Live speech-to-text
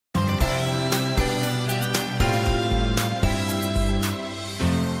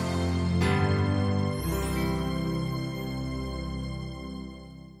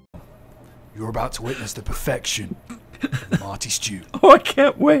You're about to witness the perfection of Marty Stew. Oh, I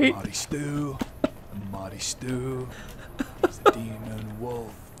can't wait. Marty Stew. Marty Stew. He's the demon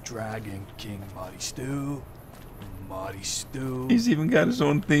wolf, dragon king. Marty Stew. Marty Stew. He's even got his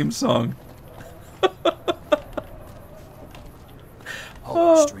own theme song.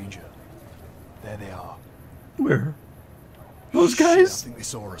 Oh, stranger. There they are. Where? Those Shit, guys? I think they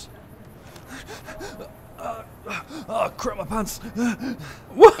saw us. Crap my pants.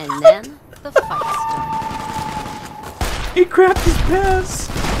 What? And then the fight started. He crapped his pants.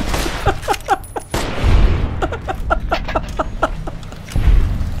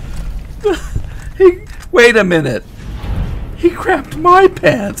 Wait a minute. He crapped my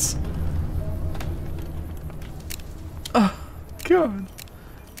pants. Oh, God.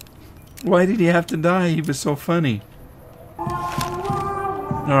 Why did he have to die? He was so funny.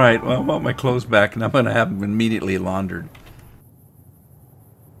 Alright, well, I want my clothes back, and I'm going to have them immediately laundered.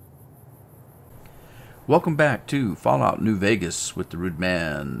 Welcome back to Fallout New Vegas with the Rude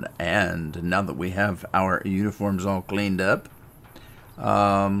Man. And now that we have our uniforms all cleaned up,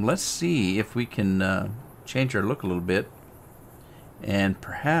 let's see if we can change our look a little bit. And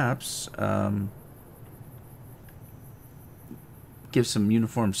perhaps give some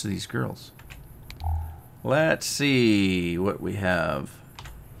uniforms to these girls. Let's see what we have.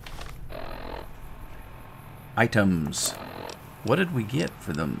 Items. What did we get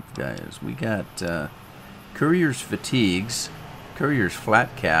for them, guys? We got Courier's Fatigues, Courier's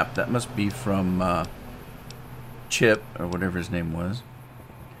Flat Cap. That must be from Chip, or whatever his name was.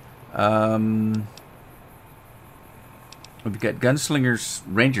 We've got Gunslinger's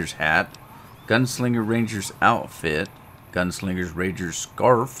Ranger's Hat, Gunslinger Ranger's Outfit, Gunslinger's Ranger's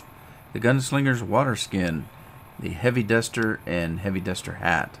Scarf, the Gunslinger's Water Skin, the Heavy Duster, and Heavy Duster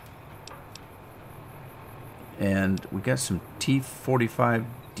Hat. And we got some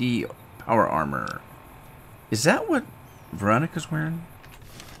T-45D Power Armor. Is that what Veronica's wearing?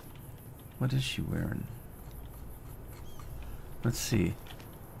 What is she wearing? Let's see.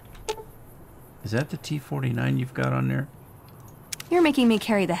 Is that the T-49 you've got on there? You're making me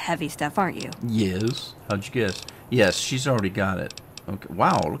carry the heavy stuff, aren't you? Yes. How'd you guess? Yes, she's already got it. Okay.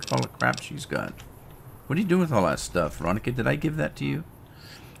 Wow, look at all the crap she's got. What are you doing with all that stuff, Veronica? Did I give that to you?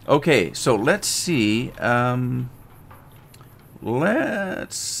 Okay, so let's see.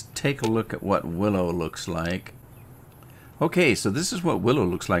 Let's take a look at what Willow looks like. Okay, so this is what Willow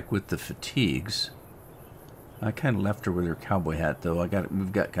looks like with the fatigues. I kind of left her with her cowboy hat, though.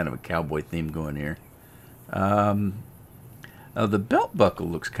 We've got kind of a cowboy theme going here. The belt buckle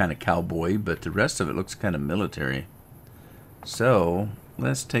looks kind of cowboy, but the rest of it looks kind of military. So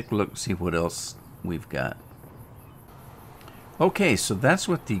let's take a look and see what else we've got. Okay, so that's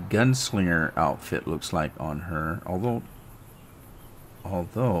what the gunslinger outfit looks like on her. Although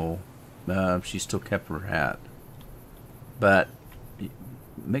she still kept her hat, but it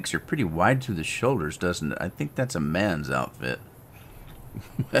makes her pretty wide through the shoulders, doesn't it? I think that's a man's outfit.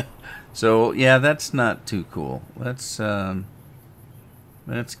 So yeah, that's not too cool. Let's get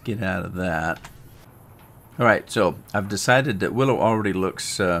out of that. All right, so I've decided that Willow already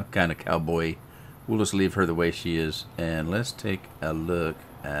looks kind of cowboy. We'll just leave her the way she is, and let's take a look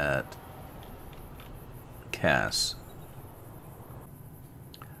at Cass.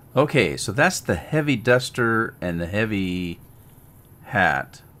 Okay, so that's the heavy duster and the heavy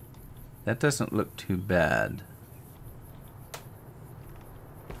hat. That doesn't look too bad.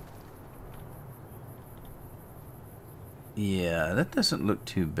 Yeah, that doesn't look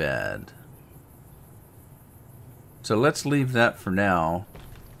too bad. So let's leave that for now.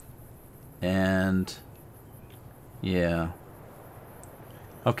 And yeah.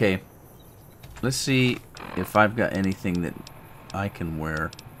 Okay. Let's see if I've got anything that I can wear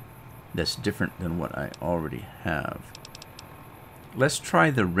that's different than what I already have. Let's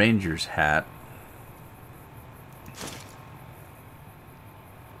try the Ranger's hat.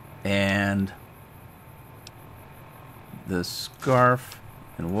 And the scarf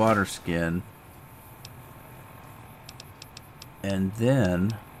and water skin. And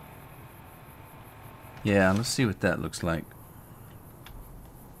then, yeah, let's see what that looks like.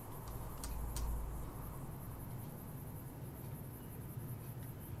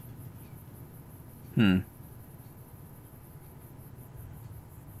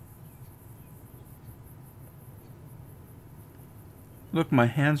 Look, my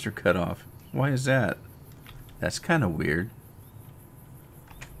hands are cut off. Why is that? That's kind of weird.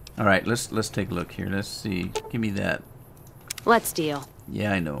 All right, let's take a look here. Let's see. Give me that. Let's deal.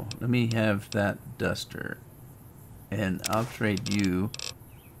 Yeah, I know. Let me have that duster. And I'll trade you.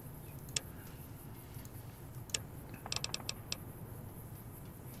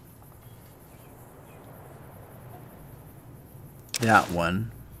 that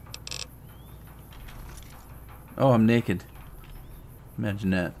one. Oh, I'm naked. Imagine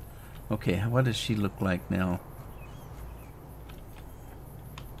that. Okay, what does she look like now?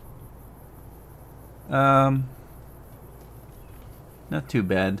 Not too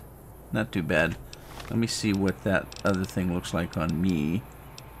bad. Not too bad. Let me see what that other thing looks like on me.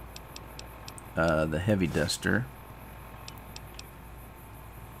 The heavy duster.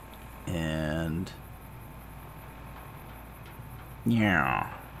 And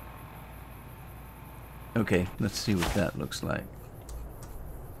yeah. Okay, let's see what that looks like.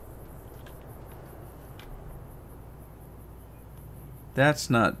 That's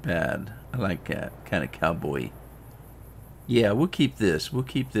not bad. I like that kind of cowboy. Yeah, we'll keep this. We'll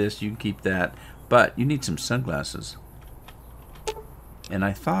keep this. You can keep that. But you need some sunglasses. And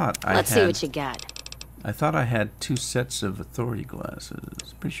I thought Let's see what you got. I thought I had 2 sets of authority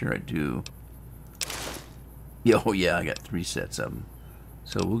glasses. Pretty sure I do. Oh yeah, I got 3 sets of them.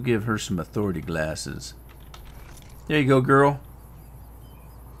 So we'll give her some authority glasses. There you go, girl.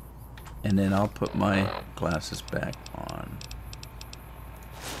 And then I'll put my glasses back on.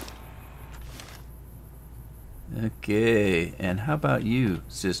 Okay, and how about you,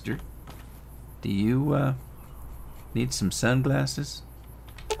 sister? Do you need some sunglasses?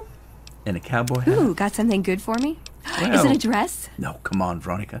 And a cowboy hat? Ooh, got something good for me? Well, is it a dress? No, come on,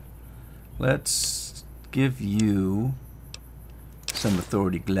 Veronica. Let's give you some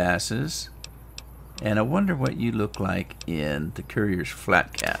authority glasses. And I wonder what you look like in the courier's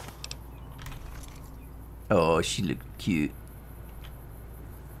flat cap. Oh, she looked cute.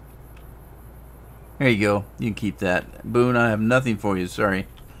 There you go. You can keep that. Boone, I have nothing for you. Sorry.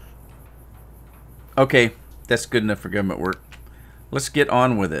 Okay, that's good enough for government work. Let's get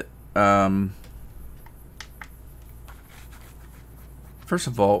on with it. First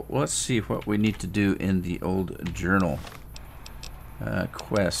of all, let's see what we need to do in the old journal.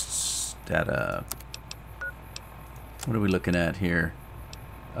 Quests, data. What are we looking at here?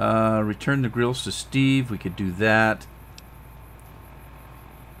 Return the grills to Steve. We could do that.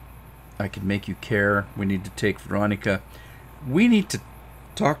 I could make you care. We need to take Veronica. We need to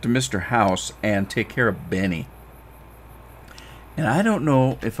talk to Mr. House and take care of Benny. And I don't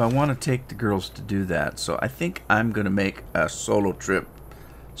know if I want to take the girls to do that. So I think I'm going to make a solo trip.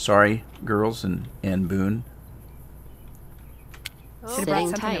 Sorry, girls and Boone. Should've brought Sitting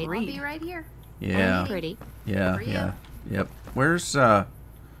something to tight. read. I'll be right here. Yeah. Pretty. Yeah, For you. yeah. Yep. Where's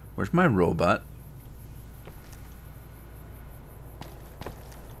my robot?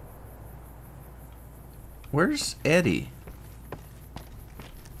 Where's Eddie?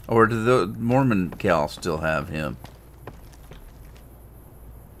 Or do the Mormon gal still have him?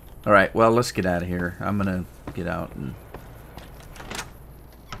 Alright, well, let's get out of here. I'm gonna get out and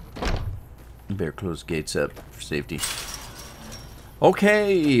better close gates up for safety.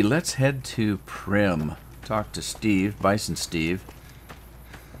 Okay, let's head to Prim. Talk to Steve, Bison Steve.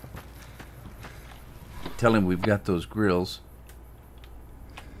 Tell him we've got those grills.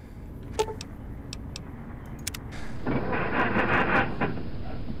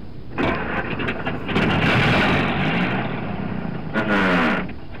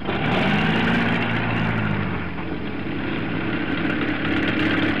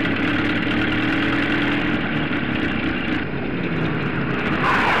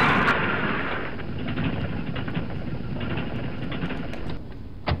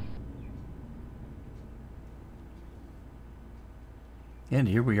 And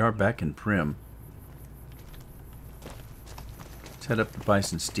here we are back in Prim. Let's head up to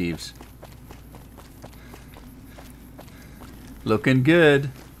Bison Steve's. Looking good.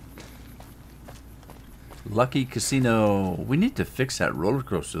 Lucky Casino. We need to fix that roller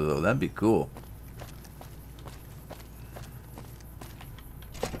coaster though. That'd be cool.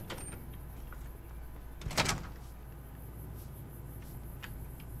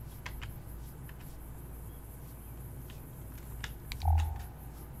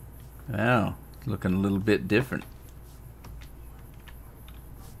 Wow, looking a little bit different.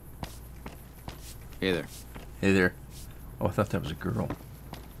 Hey there. Hey there. Oh, I thought that was a girl.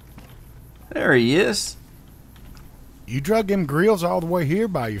 There he is. You drug them grills all the way here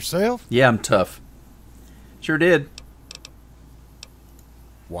by yourself? Yeah, I'm tough. Sure did.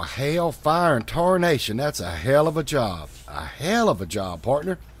 Well, hell, fire, and tarnation, that's a hell of a job. A hell of a job,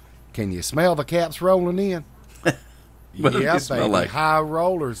 partner. Can you smell the caps rolling in? What do Yeah, they smell baby, like? high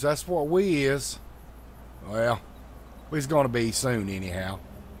rollers, that's what we is. Well, we's gonna be soon anyhow.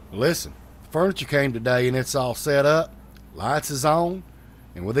 Listen, the furniture came today and it's all set up. Lights is on.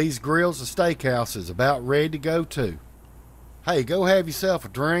 And with these grills, the steakhouse is about ready to go too. Hey, go have yourself a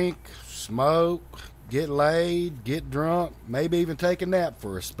drink, smoke, get laid, get drunk, maybe even take a nap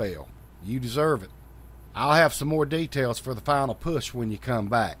for a spell. You deserve it. I'll have some more details for the final push when you come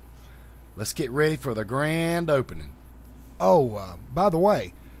back. Let's get ready for the grand opening. Oh, by the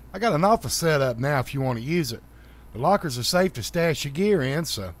way, I got an office set up now if you want to use it. The lockers are safe to stash your gear in,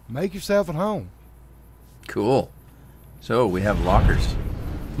 so make yourself at home. Cool. So, we have lockers.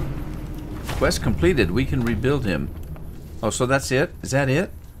 Quest completed. We can rebuild him. Oh, so that's it? Is that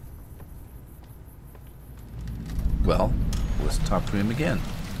it? Well, let's talk to him again.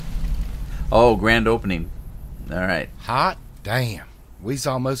 Oh, grand opening. Alright. Hot damn. We's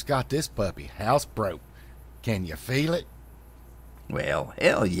almost got this puppy housebroke. Can you feel it? Well,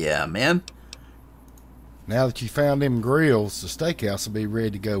 hell yeah, man. Now that you found them grills, the steakhouse will be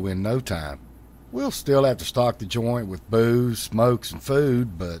ready to go in no time. We'll still have to stock the joint with booze, smokes, and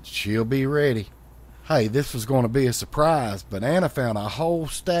food, but she'll be ready. Hey, this was going to be a surprise, but Anna found a whole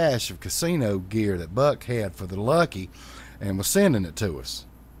stash of casino gear that Buck had for the Lucky and was sending it to us.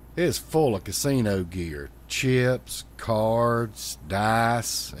 It's full of casino gear. Chips, cards,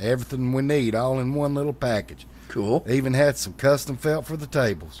 dice, everything we need all in one little package. Cool. Even had some custom felt for the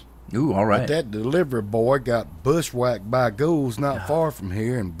tables. Ooh, all right. But that delivery boy got bushwhacked by ghouls not far from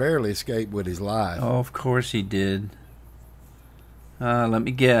here and barely escaped with his life. Oh, of course he did. Let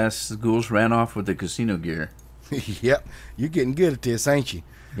me guess. The ghouls ran off with the casino gear. Yep, you're getting good at this, ain't you?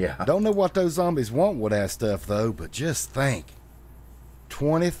 Yeah. Don't know what those zombies want with that stuff, though, but just think.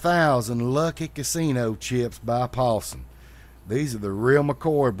 20,000 lucky casino chips by Paulson. These are the real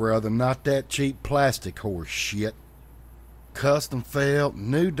McCoy brother, not that cheap plastic horse shit. Custom felt,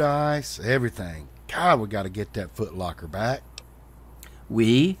 new dice, everything. God, we got to get that footlocker back.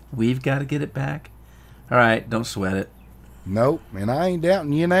 We've got to get it back? All right, don't sweat it. Nope, and I ain't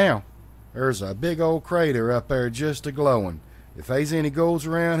doubting you now. There's a big old crater up there just a-glowing. If there's any ghouls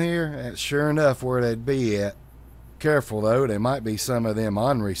around here, that's sure enough where they'd be at. Careful, though, there might be some of them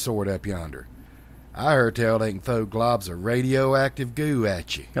ornery sort up yonder. I heard tell they can throw globs of radioactive goo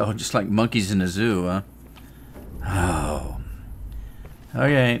at you. Oh, just like monkeys in a zoo, huh? Oh.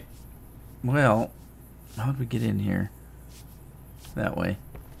 Okay. Well, how do we get in here? That way.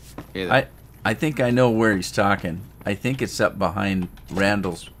 I think I know where he's talking. I think it's up behind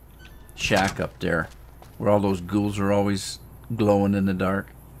Randall's shack up there, where all those ghouls are always glowing in the dark.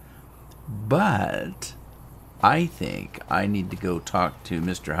 But I think I need to go talk to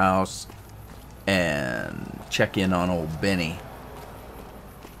Mr. House and check in on old Benny.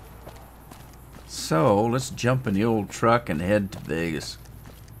 So let's jump in the old truck and head to Vegas.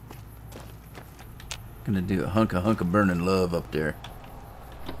 Gonna do a hunk of burning love up there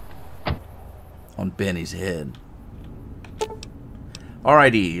on Benny's head.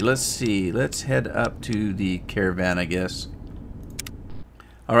 Alrighty, let's see. Let's head up to the caravan, I guess.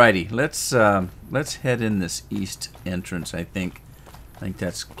 Alrighty, let's head in this east entrance. I think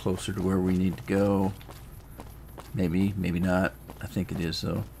that's closer to where we need to go. Maybe not. I think it is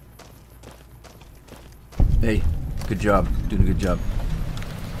though. Hey, good job. Doing a good job.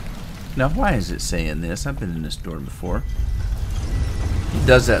 Now, why is it saying this? I've been in this door before. It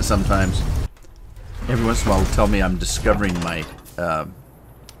does that sometimes. Every once in a while, it'll tell me I'm discovering my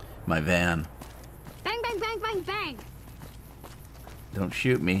my van. Bang, bang, bang, bang, bang. Don't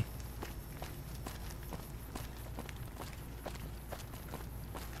shoot me.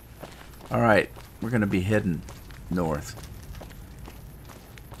 Alright, we're going to be heading north.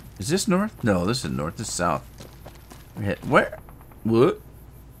 Is this north? No, this is north. This is south. We're heading... Where? What?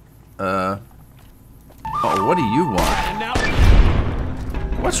 Oh, what do you want?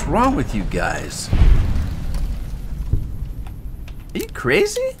 What's wrong with you guys? Are you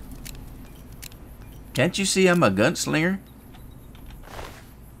crazy? Can't you see I'm a gunslinger?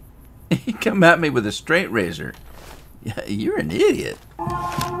 You come at me with a straight razor. Yeah, you're an idiot.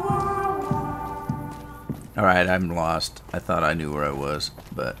 Alright, I'm lost. I thought I knew where I was,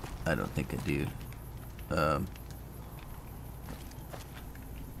 but I don't think I do.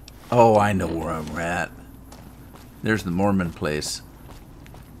 Oh, I know where I'm at. There's the Mormon place.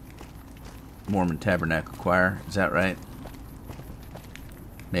 Mormon Tabernacle Choir. Is that right?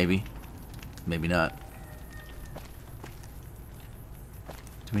 Maybe. Maybe not.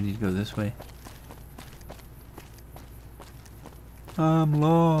 Do we need to go this way? I'm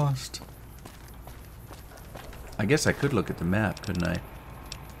lost. I guess I could look at the map, couldn't I?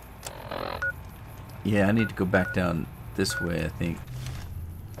 Yeah, I need to go back down this way, I think.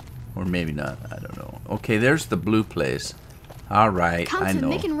 Or maybe not. I don't know. Okay, there's the blue place. Alright, Come I to know.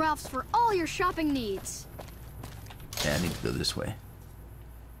 Mick and Ralph's for all your shopping needs. Yeah, I need to go this way.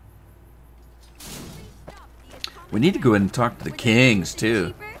 We need to go in and talk to the kings,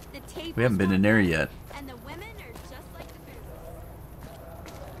 too. We haven't been in there yet. And the women are just like the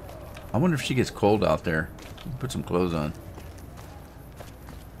food. I wonder if she gets cold out there. Put some clothes on.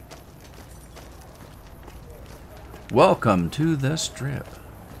 Welcome to the Strip.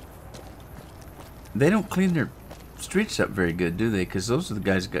 They don't clean their streets up very good, do they? Because those are the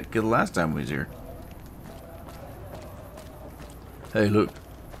guys that got killed last time we was here. Hey, look,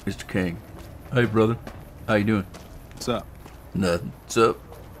 Mr. King. Hey, brother. How you doing? What's up? Nothing. What's up?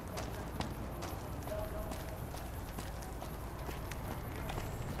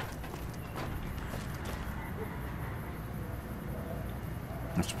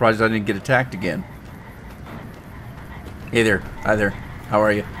 I'm surprised I didn't get attacked again. Hey there. Hi there. How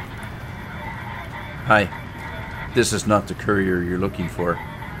are you? Hi. This is not the courier you're looking for.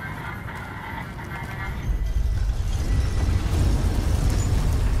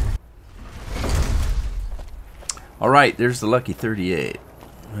 Alright, there's the Lucky 38.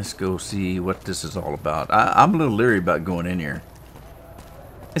 Let's go see what this is all about. I'm a little leery about going in here.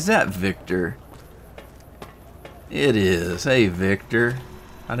 Is that Victor? It is. Hey, Victor.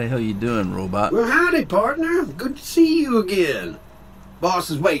 How the hell you doing, robot? Well, howdy, partner. Good to see you again. Boss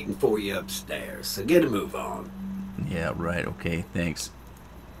is waiting for you upstairs, so get a move on. Yeah, right. Okay, thanks.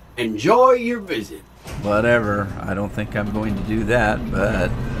 Enjoy your visit. Whatever. I don't think I'm going to do that, but...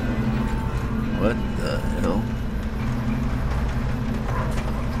 What the hell?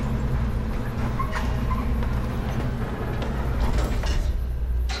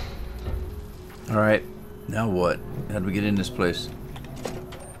 Alright, now what? How do we get in this place?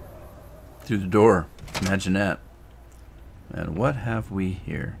 Through the door. Imagine that. And what have we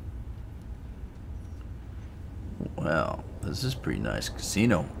here? Well, this is pretty nice.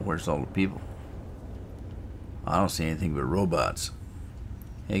 Casino. Where's all the people? I don't see anything but robots.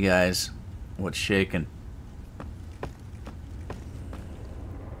 Hey guys, what's shaking?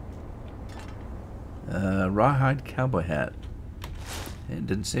 Rawhide cowboy hat. It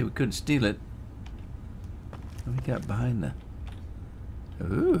didn't say we couldn't steal it. What we got behind the...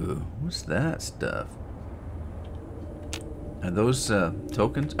 Ooh, what's that stuff? Are those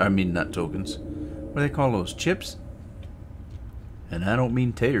tokens? I mean, not tokens. What do they call those? Chips? And I don't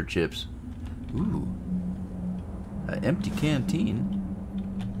mean tater chips. Ooh. An empty canteen.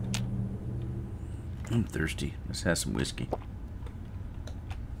 I'm thirsty. Let's have some whiskey.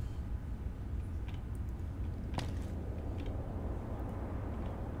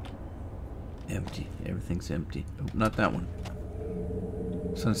 Empty. Everything's empty. Oh, not that one.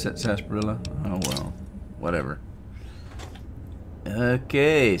 Sunset Sarsaparilla. Oh well. Whatever.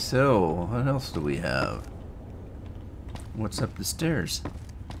 Okay, so what else do we have? What's up the stairs?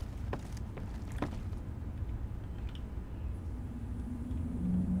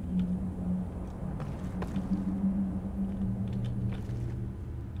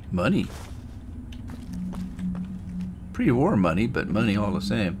 Money. Pre-war money, but money all the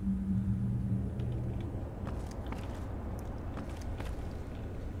same.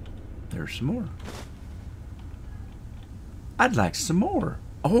 There's some more. I'd like some more.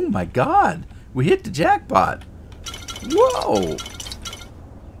 Oh my God. We hit the jackpot. Whoa.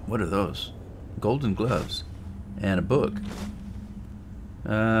 What are those? Golden gloves. And a book.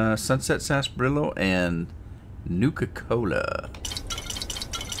 Sunset Sarsaparilla and Nuka-Cola.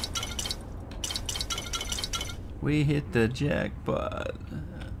 We hit the jackpot.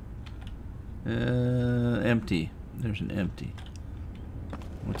 Empty. There's an empty.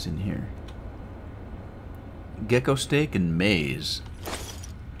 What's in here? Gecko steak and maize.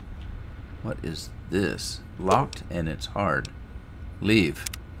 What is this? Locked and it's hard. Leave.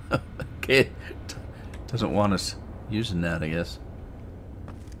 Okay. Doesn't want us using that, I guess.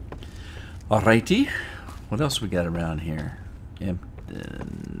 Alrighty. What else we got around here? No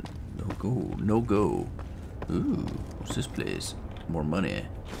go. No go. Ooh. What's this place? More money.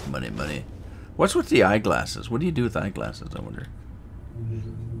 Money, money. What's with the eyeglasses? What do you do with eyeglasses, I wonder?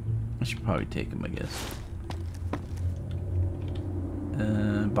 I should probably take them, I guess.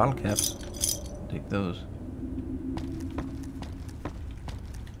 Bottle caps. Take those.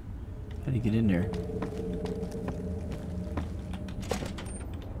 How do you get in there?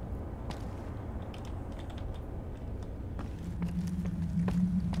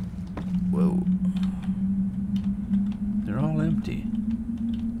 Whoa. They're all empty.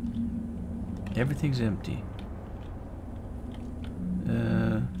 Everything's empty.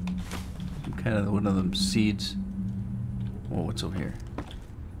 Kind of one of them seeds. Oh, what's over here?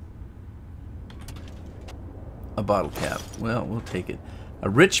 A bottle cap. Well, we'll take it. A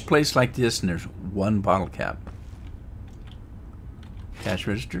rich place like this, and there's one bottle cap. Cash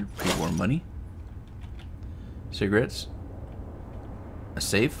register. Pre-war money. Cigarettes. A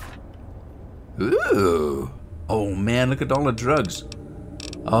safe. Ooh. Oh man, look at all the drugs.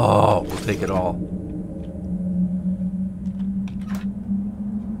 Oh, we'll take it all.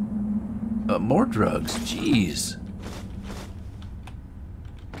 More drugs. Jeez.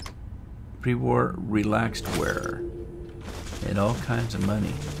 Pre-war relaxed wear. And all kinds of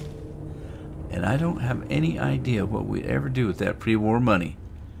money. And I don't have any idea what we'd ever do with that pre-war money.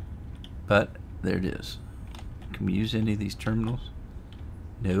 But there it is. Can we use any of these terminals?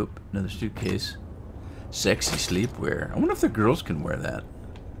 Nope. Another suitcase. Sexy sleepwear. I wonder if the girls can wear that.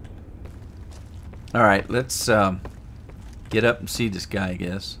 Alright, let's get up and see this guy, I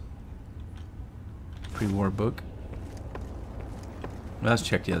guess. Pre-war book. Let's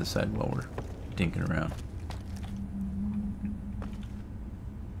check the other side while we're dinking around.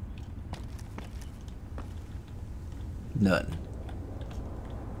 Nothing.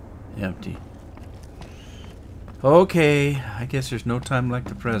 Empty. Okay, I guess there's no time like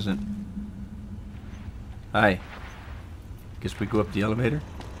the present. Hi. Guess we go up the elevator?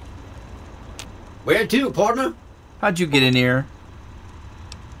 Where to, partner? How'd you get in here?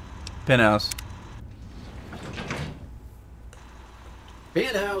 Penthouse.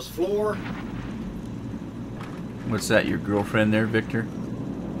 Penthouse floor. What's that, your girlfriend there, Victor?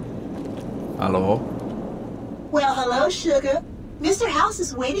 Hello? Well, hello, sugar. Mr. House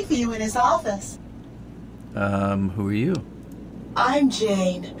is waiting for you in his office. Who are you? I'm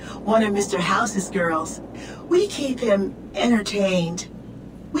Jane, one of Mr. House's girls. We keep him entertained.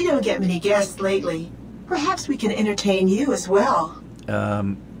 We don't get many guests lately. Perhaps we can entertain you as well.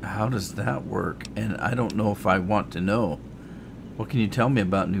 How does that work? And I don't know if I want to know. What can you tell me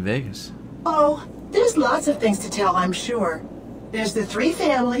about New Vegas? Oh, there's lots of things to tell, I'm sure. There's the 3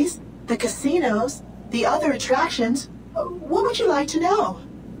 families, the casinos, the other attractions. What would you like to know?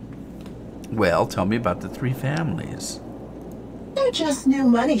 Well, tell me about the 3 families. They're just new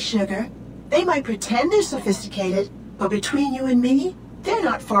money, sugar. They might pretend they're sophisticated, but between you and me, they're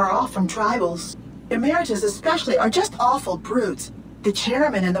not far off from tribals. Emeritus especially are just awful brutes. The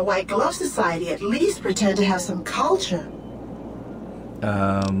chairman and the White Glove Society at least pretend to have some culture.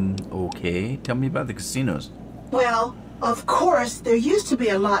 Okay. Tell me about the casinos. Well, of course, there used to be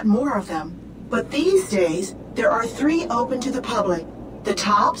a lot more of them. But these days, there are 3 open to the public. The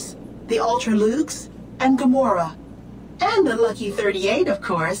Tops, the Ultra Lukes, and Gomorrah. And the Lucky 38, of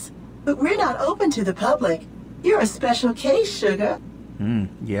course. But we're not open to the public. You're a special case, sugar.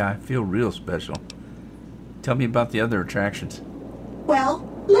 Yeah, I feel real special. Tell me about the other attractions. Well,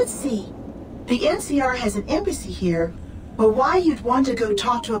 let's see. The NCR has an embassy here. But why you'd want to go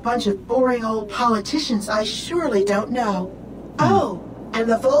talk to a bunch of boring old politicians, I surely don't know. Oh, and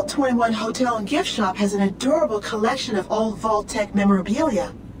the Vault 21 Hotel and Gift Shop has an adorable collection of old Vault-Tec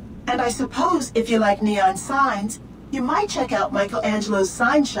memorabilia. And I suppose if you like neon signs, you might check out Michelangelo's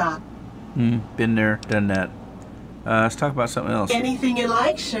sign shop. Been there, done that. Let's talk about something else. Anything you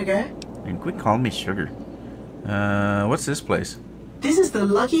like, sugar. And quit calling me sugar. What's this place? This is the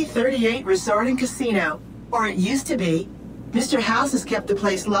Lucky 38 Resort and Casino, or it used to be. Mr. House has kept the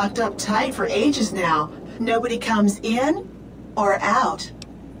place locked up tight for ages now. Nobody comes in or out.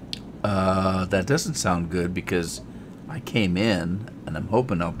 That doesn't sound good because I came in and I'm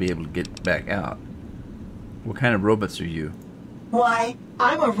hoping I'll be able to get back out. What kind of robots are you? Why,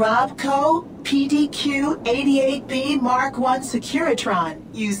 I'm a Robco PDQ-88B Mark I Securitron,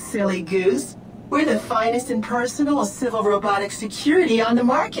 you silly goose. We're the finest in personal civil robotic security on the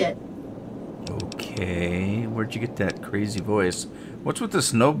market. Okay, where'd you get that crazy voice? What's with the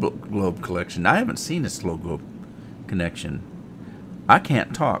snow globe collection? I haven't seen a snow globe connection. I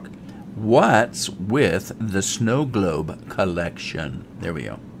can't talk. What's with the snow globe collection? There we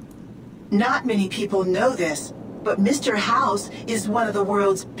go. Not many people know this, but Mr. House is one of the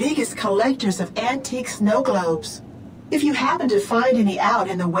world's biggest collectors of antique snow globes. If you happen to find any out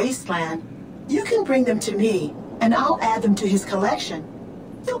in the wasteland, you can bring them to me, and I'll add them to his collection.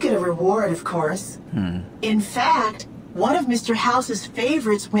 You'll get a reward, of course. In fact, one of Mr. House's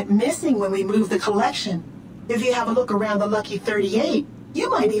favorites went missing when we moved the collection. If you have a look around the Lucky 38, you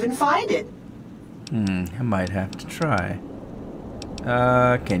might even find it. I might have to try.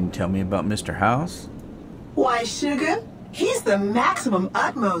 Can you tell me about Mr. House? Why, sugar, he's the maximum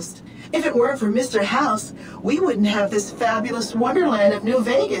utmost. If it weren't for Mr. House, we wouldn't have this fabulous wonderland of New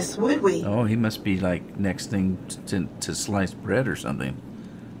Vegas, would we? Oh, he must be like next thing to sliced bread or something.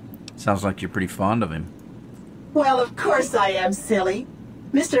 Sounds like you're pretty fond of him. Well, of course I am, silly.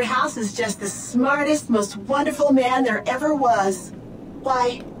 Mr. House is just the smartest, most wonderful man there ever was.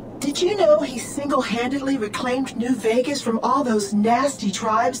 Why, did you know he single-handedly reclaimed New Vegas from all those nasty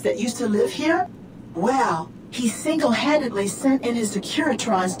tribes that used to live here? Well, he single-handedly sent in his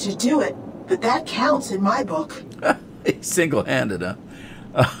Securitrons to do it, but that counts in my book. Single-handed, huh?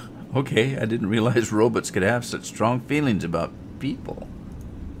 Okay, I didn't realize robots could have such strong feelings about people.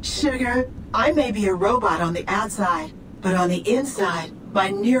 Sugar, I may be a robot on the outside, but on the inside, my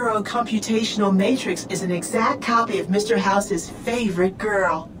neuro-computational matrix is an exact copy of Mr. House's favorite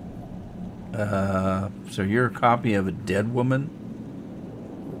girl. So you're a copy of a dead woman?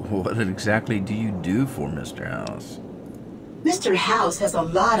 What exactly do you do for Mr. House? Mr. House has a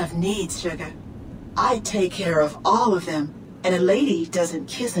lot of needs, Sugar. I take care of all of them, and a lady doesn't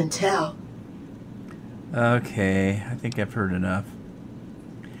kiss and tell. Okay, I think I've heard enough.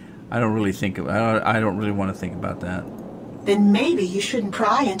 I don't really want to think about that. Then maybe you shouldn't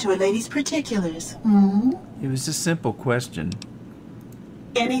pry into a lady's particulars, hmm? It was a simple question.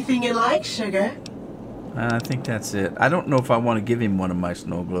 Anything you like, Sugar. I think that's it. I don't know if I want to give him one of my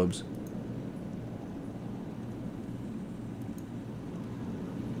snow globes.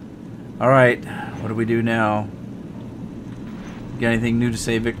 Alright, what do we do now? Got anything new to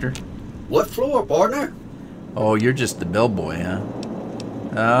say, Victor? What floor, partner? Oh, you're just the bellboy, huh?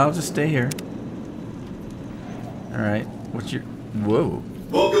 I'll just stay here. Alright, what's your... Whoa.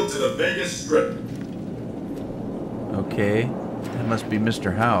 Welcome to the Vegas Strip. Okay, that must be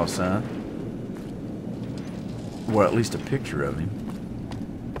Mr. House, huh? Or at least a picture of him.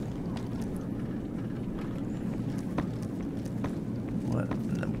 What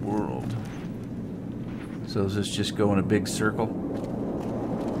in the world? So does this just go in a big circle?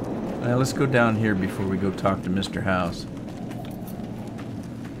 Now let's go down here before we go talk to Mr. House.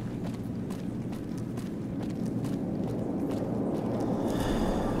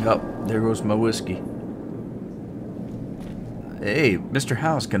 Oh, there goes my whiskey. Hey, Mr.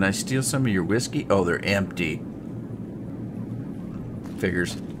 House, can I steal some of your whiskey? Oh, they're empty.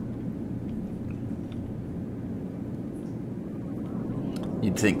 Figures.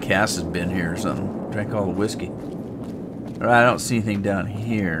 You'd think Cass has been here or something. Drank all the whiskey. Alright, I don't see anything down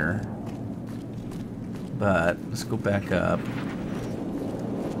here. But let's go back up.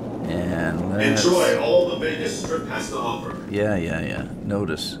 And let's... Enjoy all the Vegas Strip has to offer. Yeah.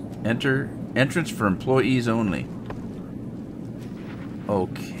 Notice. Entrance for employees only.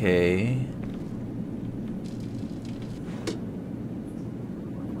 Okay.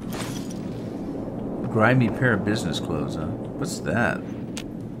 Grimy pair of business clothes, huh? What's that?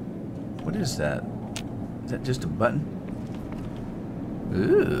 What is that? Is that just a button?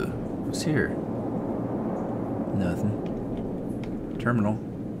 Ooh. What's here? Nothing. Terminal.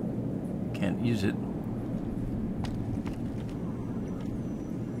 Can't use it.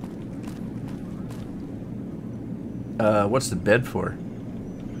 What's the bed for?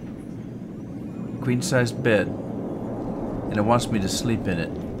 Queen-sized bed. And it wants me to sleep in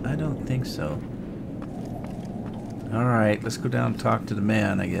it. I don't think so. Alright, let's go down and talk to the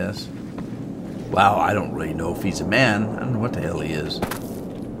man, I guess. Wow, I don't really know if he's a man. I don't know what the hell he is.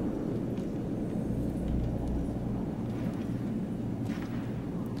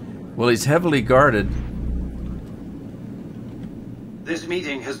 Well, he's heavily guarded. This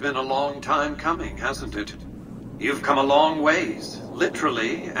meeting has been a long time coming, hasn't it? You've come a long ways,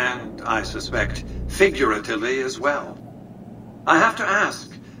 literally, and I suspect figuratively as well. I have to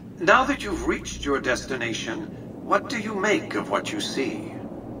ask, now that you've reached your destination, what do you make of what you see?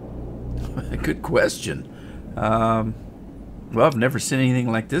 Good question. Well, I've never seen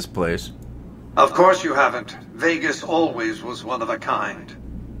anything like this place. Of course you haven't. Vegas always was one of a kind.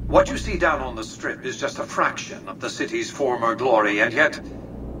 What you see down on the Strip is just a fraction of the city's former glory, and yet,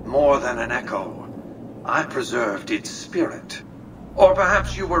 more than an echo. I preserved its spirit. Or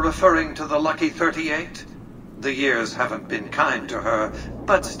perhaps you were referring to the Lucky 38? The years haven't been kind to her,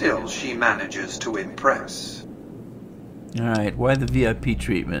 but still she manages to impress. Alright, why the VIP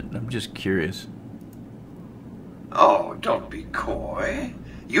treatment? I'm just curious. Oh, don't be coy.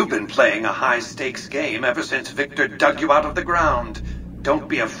 You've been playing a high-stakes game ever since Victor dug you out of the ground. Don't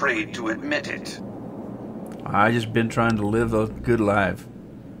be afraid to admit it. I just been trying to live a good life.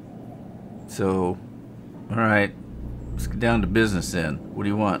 So, alright, let's get down to business then. What do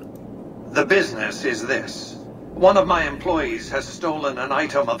you want? The business is this. One of my employees has stolen an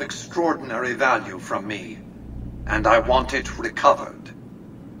item of extraordinary value from me, and I want it recovered.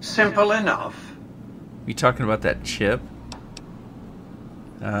 Simple enough. You talking about that chip?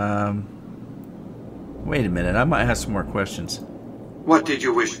 Wait a minute, I might have some more questions. What did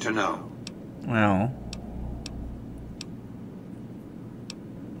you wish to know? Well,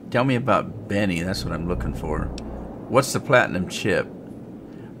 tell me about Benny, that's what I'm looking for. What's the platinum chip?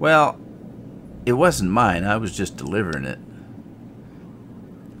 Well, it wasn't mine, I was just delivering it.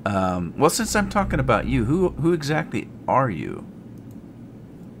 Well, since I'm talking about you, who exactly are you?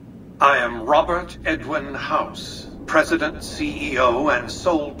 I am Robert Edwin House, President, CEO, and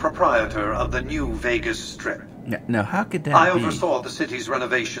sole proprietor of the new Vegas Strip. Now, how could that I be? oversaw the city's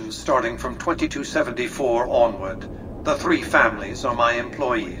renovations starting from 2274 onward. The 3 families are my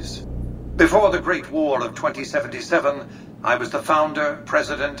employees. Before the Great War of 2077, I was the founder,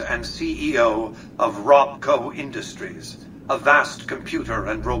 president, and CEO of Robco Industries, a vast computer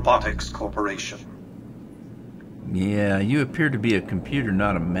and robotics corporation. Yeah, you appear to be a computer,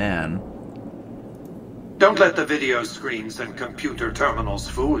 not a man. Don't let the video screens and computer terminals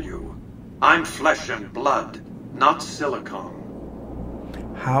fool you. I'm flesh and blood, not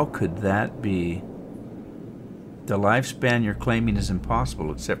silicone. How could that be? The lifespan you're claiming is impossible,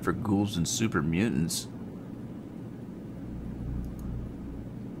 except for ghouls and super mutants.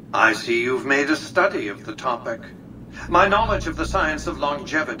 I see you've made a study of the topic. My knowledge of the science of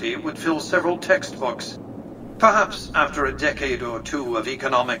longevity would fill several textbooks. Perhaps after a decade or 2 of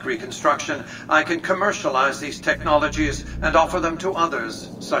economic reconstruction, I can commercialize these technologies and offer them to others,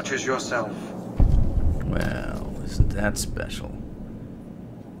 such as yourself. Well, isn't that special?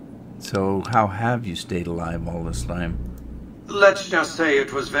 So, how have you stayed alive all this time? Let's just say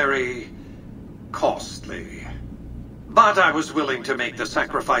it was very costly. But I was willing to make the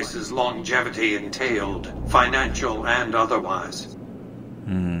sacrifices longevity entailed, financial and otherwise.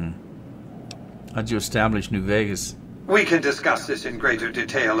 How'd you establish New Vegas? We can discuss this in greater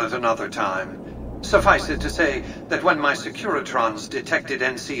detail at another time. Suffice it to say that when my Securitrons detected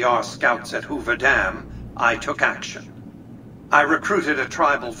NCR scouts at Hoover Dam, I took action. I recruited a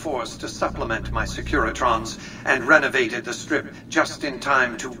tribal force to supplement my Securitrons and renovated the Strip just in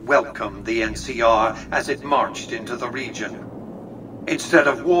time to welcome the NCR as it marched into the region. Instead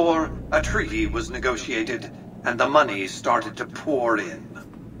of war, a treaty was negotiated and the money started to pour in.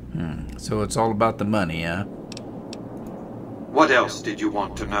 So it's all about the money, huh? What else did you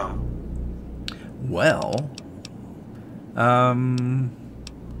want to know? Well, why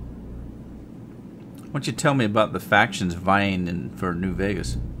don't you tell me about the factions vying for New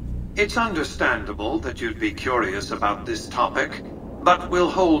Vegas? It's understandable that you'd be curious about this topic, but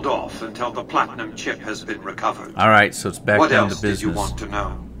we'll hold off until the platinum chip has been recovered. All right, so it's back down to business. What else did you want to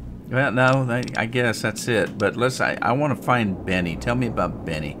know? Well, no, I guess that's it. But I want to find Benny. Tell me about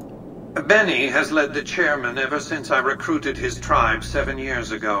Benny. Benny has led the chairman ever since I recruited his tribe 7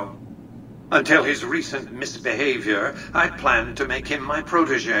 years ago. Until his recent misbehavior, I'd planned to make him my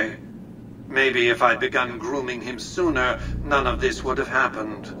protege. Maybe if I'd begun grooming him sooner, none of this would have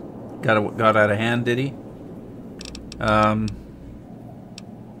happened. Got out of hand, did he?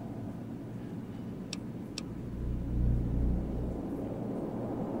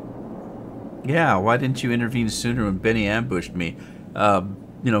 Yeah, why didn't you intervene sooner when Benny ambushed me?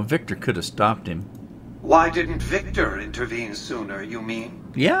 Victor could have stopped him. Why didn't Victor intervene sooner, you mean?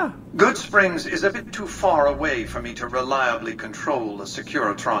 Yeah. Good Springs is a bit too far away for me to reliably control a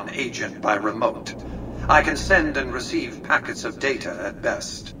Securitron agent by remote. I can send and receive packets of data at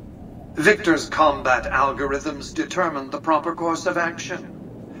best. Victor's combat algorithms determined the proper course of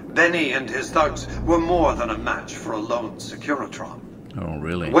action. Benny and his thugs were more than a match for a lone Securitron. Oh,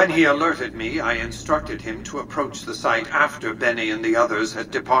 really? When he alerted me, I instructed him to approach the site after Benny and the others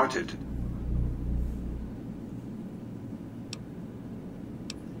had departed.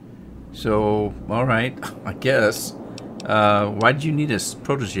 So, all right, I guess. Why did you need a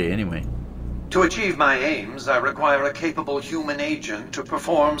protege anyway? To achieve my aims, I require a capable human agent to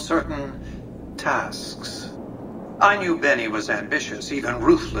perform certain tasks. I knew Benny was ambitious, even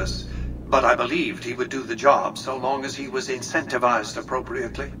ruthless, but I believed he would do the job so long as he was incentivized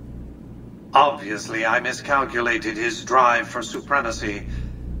appropriately. Obviously, I miscalculated his drive for supremacy,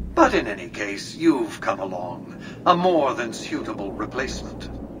 but in any case, you've come along, a more than suitable replacement.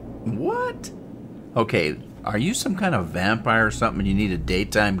 What? Okay, are you some kind of vampire or something and you need a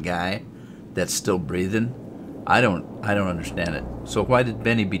daytime guy that's still breathing? I don't understand it. So why did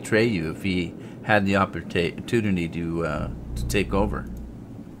Benny betray you if he had the opportunity to take over?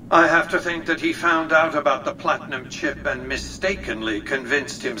 I have to think that he found out about the platinum chip and mistakenly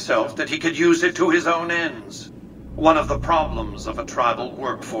convinced himself that he could use it to his own ends. One of the problems of a tribal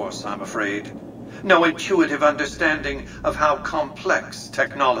workforce, I'm afraid. No intuitive understanding of how complex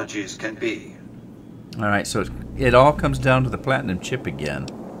technologies can be. All right, so it all comes down to the platinum chip again.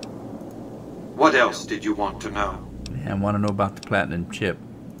 What else did you want to know? I want to know about the platinum chip.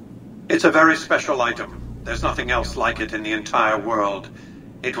 It's a very special item. There's nothing else like it in the entire world.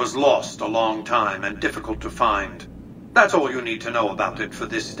 It was lost a long time and difficult to find. That's all you need to know about it for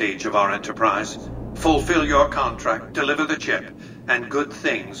this stage of our enterprise. Fulfill your contract, deliver the chip, and good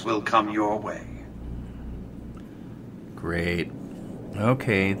things will come your way. Great.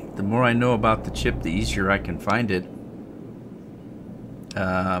 Okay, the more I know about the chip, the easier I can find it.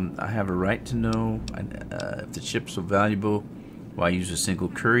 I have a right to know if the chip's so valuable. Why use a single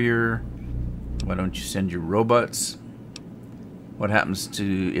courier? Why don't you send your robots? What happens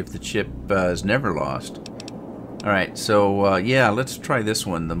to if the chip is never lost? Alright, so yeah, let's try this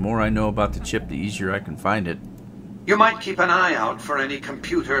one. The more I know about the chip, the easier I can find it. You might keep an eye out for any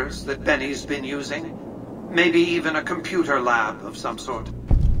computers that Benny's been using. Maybe even a computer lab of some sort.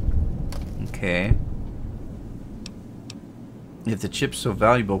 Okay. If the chip's so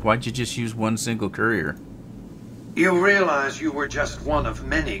valuable, why'd you just use one single courier? You realize you were just one of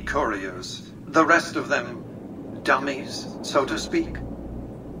many couriers. The rest of them dummies, so to speak.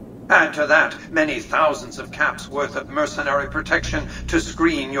 Add to that many thousands of caps worth of mercenary protection to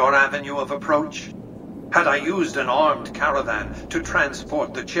screen your avenue of approach. Had I used an armed caravan to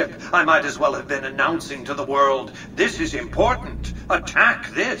transport the chip, I might as well have been announcing to the world, "This is important.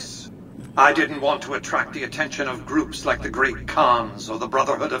 Attack this." I didn't want to attract the attention of groups like the Great Khans or the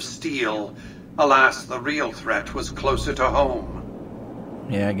Brotherhood of Steel. Alas, the real threat was closer to home.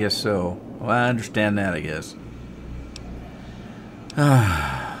 Yeah, I guess so. Well, I understand that, I guess.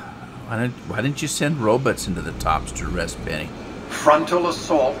 Why didn't you send robots into the tops to arrest Benny? Frontal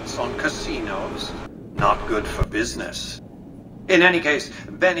assaults on casinos. Not good for business. In any case,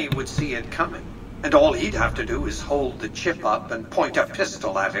 Benny would see it coming, and all he'd have to do is hold the chip up and point a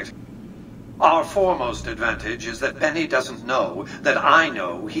pistol at it. Our foremost advantage is that Benny doesn't know that I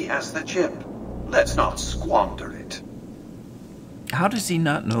know he has the chip. Let's not squander it. How does he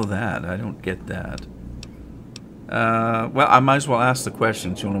not know that? I don't get that. Well, I might as well ask the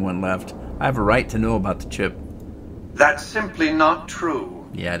question. It's the only one left. I have a right to know about the chip. That's simply not true.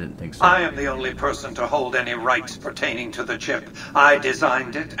 Yeah, I didn't think so. I am the only person to hold any rights pertaining to the chip. I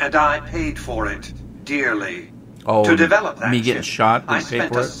designed it, and I paid for it dearly. Oh, to develop that me getting chip, shot and I pay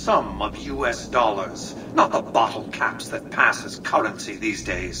spent for a it? sum of US dollars. Not the bottle caps that pass as currency these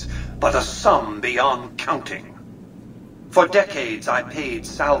days, but a sum beyond counting. For decades, I paid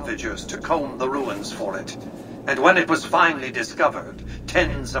salvagers to comb the ruins for it. And when it was finally discovered,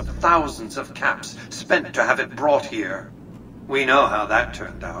 tens of thousands of caps spent to have it brought here. We know how that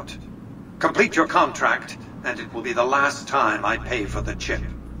turned out. Complete your contract, and it will be the last time I pay for the chip.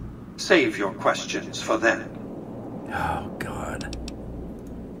 Save your questions for then. Oh, God.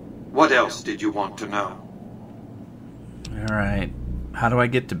 What else did you want to know? All right. How do I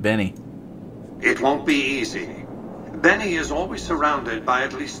get to Benny? It won't be easy. Benny is always surrounded by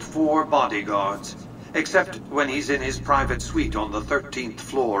at least 4 bodyguards, except when he's in his private suite on the 13th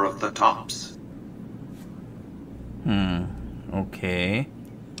floor of the tops. Okay.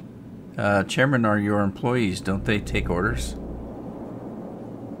 Chairman, are your employees, don't they take orders?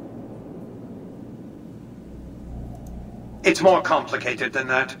 It's more complicated than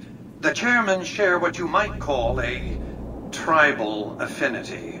that. The chairmen share what you might call a tribal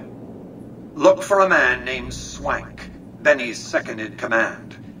affinity. Look for a man named Swank, Benny's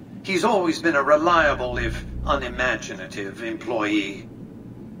second-in-command. He's always been a reliable, if unimaginative, employee.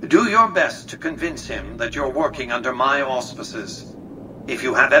 Do your best to convince him that you're working under my auspices. If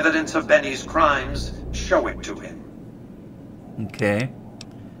you have evidence of Benny's crimes, show it to him. Okay.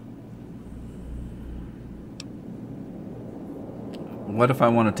 What if I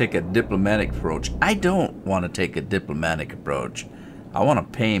want to take a diplomatic approach? I don't want to take a diplomatic approach. I want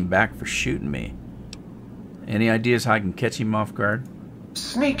to pay him back for shooting me. Any ideas how I can catch him off guard?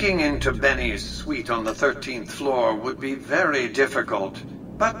 Sneaking into Benny's suite on the 13th floor would be very difficult,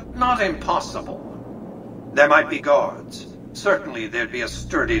 but not impossible. There might be guards. Certainly there'd be a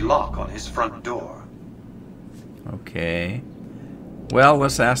sturdy lock on his front door. Okay. Well,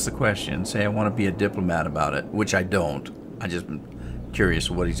 let's ask the question. Say I want to be a diplomat about it, which I don't. I just am curious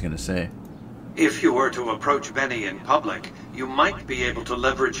what he's going to say. If you were to approach Benny in public, you might be able to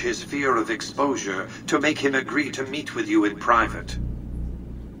leverage his fear of exposure to make him agree to meet with you in private.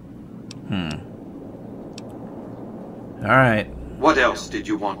 All right. What else did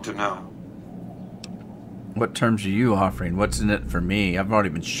you want to know? What terms are you offering? What's in it for me? I've already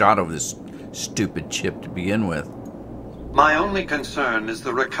been shot over this stupid chip to begin with. My only concern is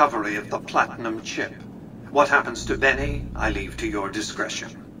the recovery of the platinum chip. What happens to Benny, I leave to your discretion.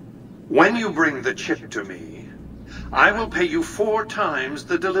 When you bring the chip to me, I will pay you 4 times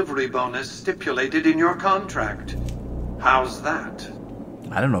the delivery bonus stipulated in your contract. How's that?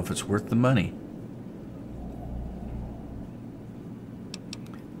 I don't know if it's worth the money.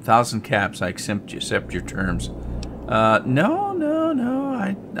 1,000 caps. I accept your terms. No.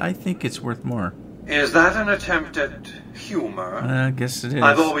 I think it's worth more. Is that an attempt at humor? I guess it is.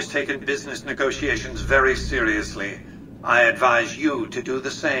 I've always taken business negotiations very seriously. I advise you to do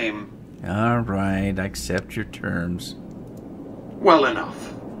the same. All right, I accept your terms. Well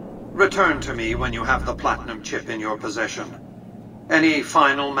enough. Return to me when you have the platinum chip in your possession. Any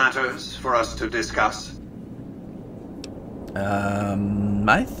final matters for us to discuss?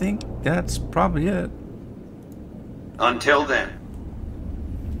 I think that's probably it. Until then.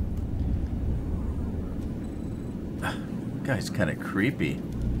 Guy's kind of creepy.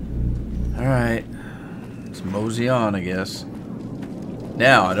 Alright. Let's mosey on, I guess.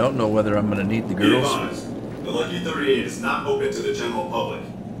 Now, I don't know whether I'm going to need the Be girls. advised, the Lucky 38 is not open to the general public.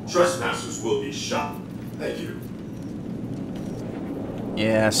 Trespassers will be shot. Thank you.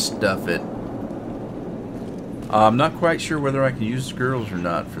 Yeah, stuff it. I'm not quite sure whether I can use the girls or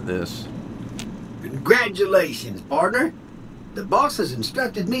not for this. Congratulations, partner. The boss has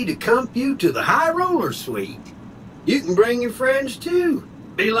instructed me to comp you to the High Roller Suite. You can bring your friends too.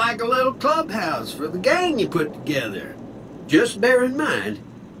 Be like a little clubhouse for the gang you put together. Just bear in mind,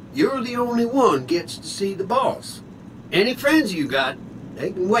 you're the only one gets to see the boss. Any friends you got,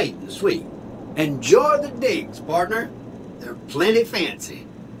 they can wait in the suite. Enjoy the digs, partner. They're plenty fancy.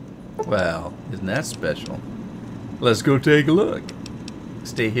 Well, isn't that special? Let's go take a look.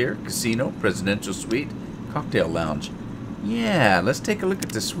 Stay here, casino, presidential suite, cocktail lounge. Yeah, let's take a look at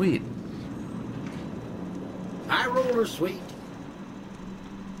the suite. High Roller Suite.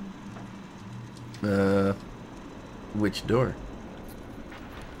 Which door?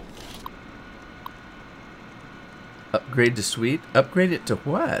 Upgrade to suite? Upgrade it to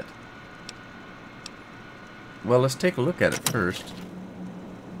what? Well, let's take a look at it first.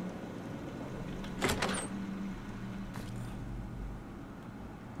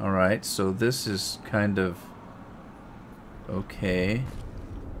 Alright, so this is kind of okay.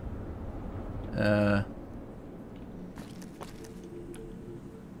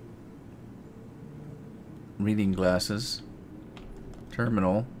 Reading glasses.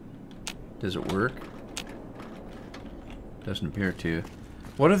 Terminal. Does it work? Doesn't appear to.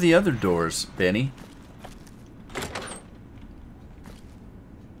 What are the other doors, Benny?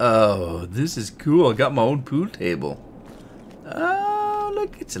 Oh, this is cool. I got my own pool table. Oh,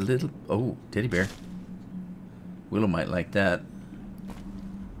 look, it's a little... Oh, teddy bear. Willow might like that.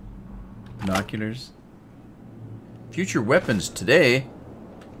 Binoculars. Future weapons today.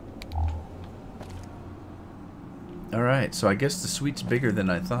 Alright, so I guess the suite's bigger than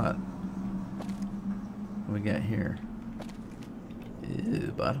I thought. What we got here?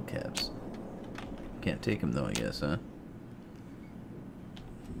 Ew, bottle caps. Can't take them though, I guess, huh?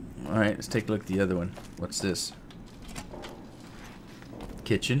 Alright, let's take a look at the other one. What's this?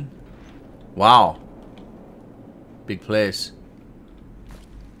 Kitchen. Wow. Big place.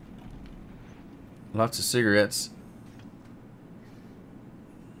 Lots of cigarettes.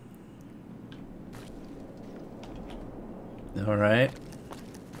 Alright.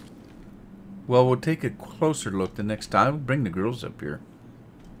 Well, we'll take a closer look the next time. We'll bring the girls up here.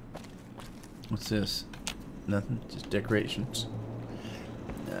 What's this? Nothing. Just decorations.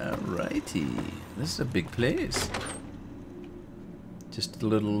 Alrighty. This is a big place. Just a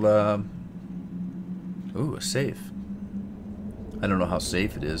little, ooh, a safe. I don't know how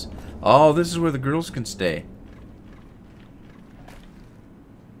safe it is. Oh, this is where the girls can stay.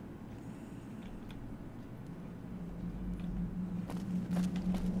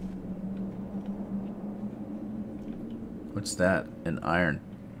 What's that? An iron.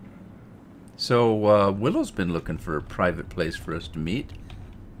 So, Willow's been looking for a private place for us to meet.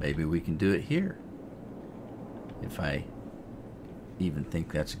 Maybe we can do it here. If I even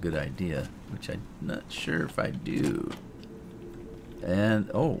think that's a good idea. Which I'm not sure if I do.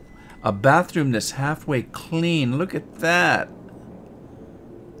 And, oh, a bathroom that's halfway clean. Look at that.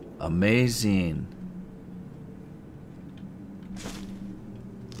 Amazing.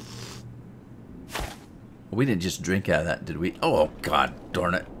 We didn't just drink out of that, did we? Oh, God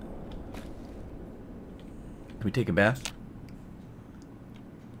darn it. Can we take a bath?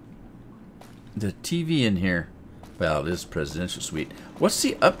 The TV in here. Well, it is presidential suite. What's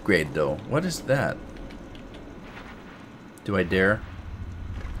the upgrade, though? What is that? Do I dare?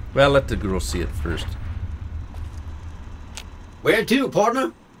 Well, let the girls see it first. Where to,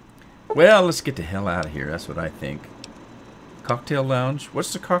 partner? Well, let's get the hell out of here. That's what I think. Cocktail lounge?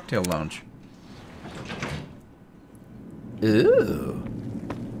 What's the cocktail lounge? Ooh.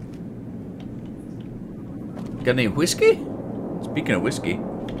 Got any whiskey? Speaking of whiskey,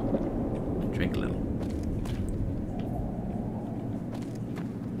 drink a little.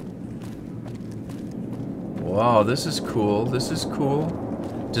 Wow, this is cool. This is cool.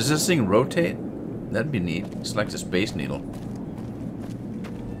 Does this thing rotate? That'd be neat. It's like a space needle.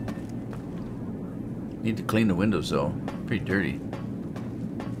 Need to clean the windows though. Pretty dirty.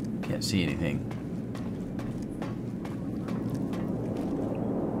 Can't see anything.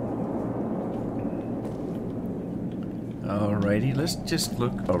 Alrighty, let's just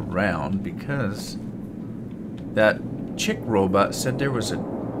look around because that chick robot said there was a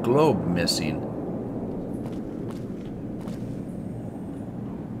globe missing.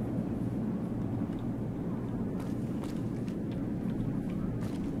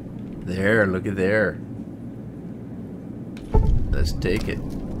 There, look at there. Let's take it.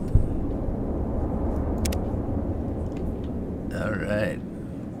 Alright.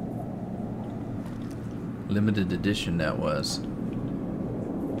 Limited edition that was.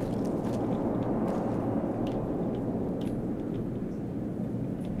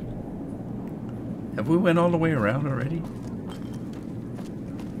 Have we went all the way around already?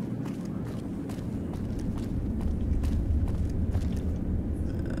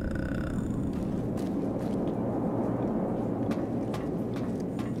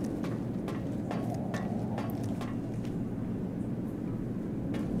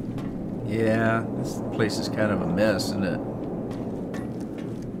 Yeah, this place is kind of a mess, isn't it?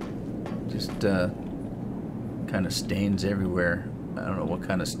 Just kind of stains everywhere. I don't know what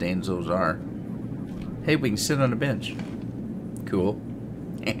kind of stains those are. Hey, we can sit on a bench. Cool.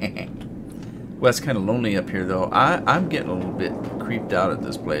 Well, it's kind of lonely up here, though. I'm getting a little bit creeped out at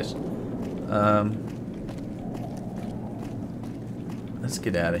this place. Let's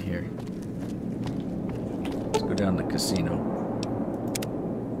get out of here. Let's go down to the casino.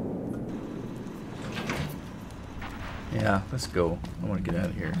 Yeah, let's go. I want to get out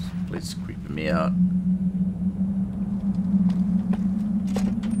of here. This place is creeping me out.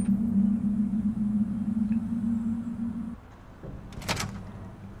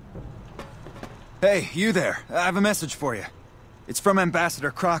 Hey, you there. I have a message for you. It's from Ambassador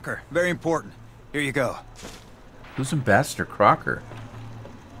Crocker. Very important. Here you go. Who's Ambassador Crocker?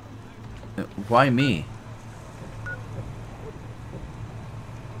 Why me?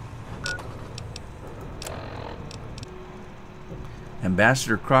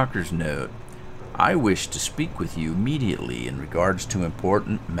 Ambassador Crocker's note. I wish to speak with you immediately in regards to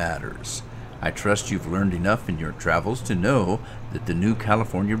important matters. I trust you've learned enough in your travels to know that the new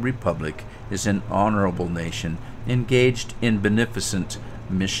California Republic is an honorable nation engaged in beneficent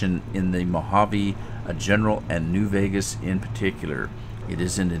mission in the Mojave General and New Vegas in particular. It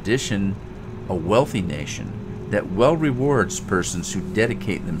is in addition a wealthy nation that well rewards persons who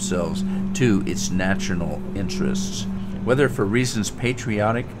dedicate themselves to its national interests, whether for reasons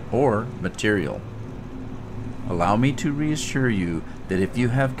patriotic or material. Allow me to reassure you that if you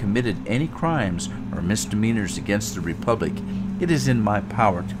have committed any crimes or misdemeanors against the Republic, it is in my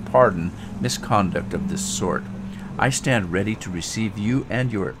power to pardon misconduct of this sort. I stand ready to receive you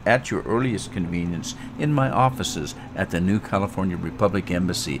and at your earliest convenience in my offices at the new California Republic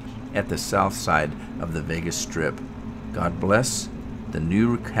Embassy at the south side of the Vegas Strip. God bless the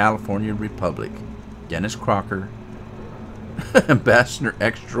new California Republic. Dennis Crocker, Ambassador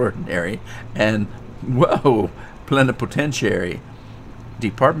Extraordinary and, whoa, Plenipotentiary,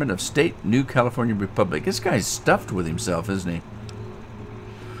 Department of State, New California Republic. This guy's stuffed with himself, isn't he?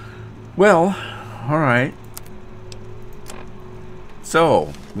 Well, alright.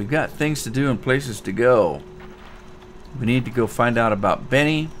 So, we've got things to do and places to go. We need to go find out about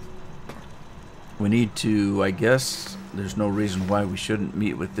Benny. We need to, I guess, there's no reason why we shouldn't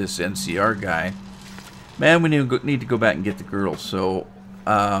meet with this NCR guy. Man, we need to go back and get the girls. So,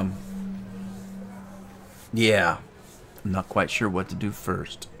 yeah. I'm not quite sure what to do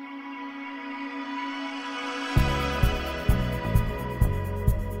first.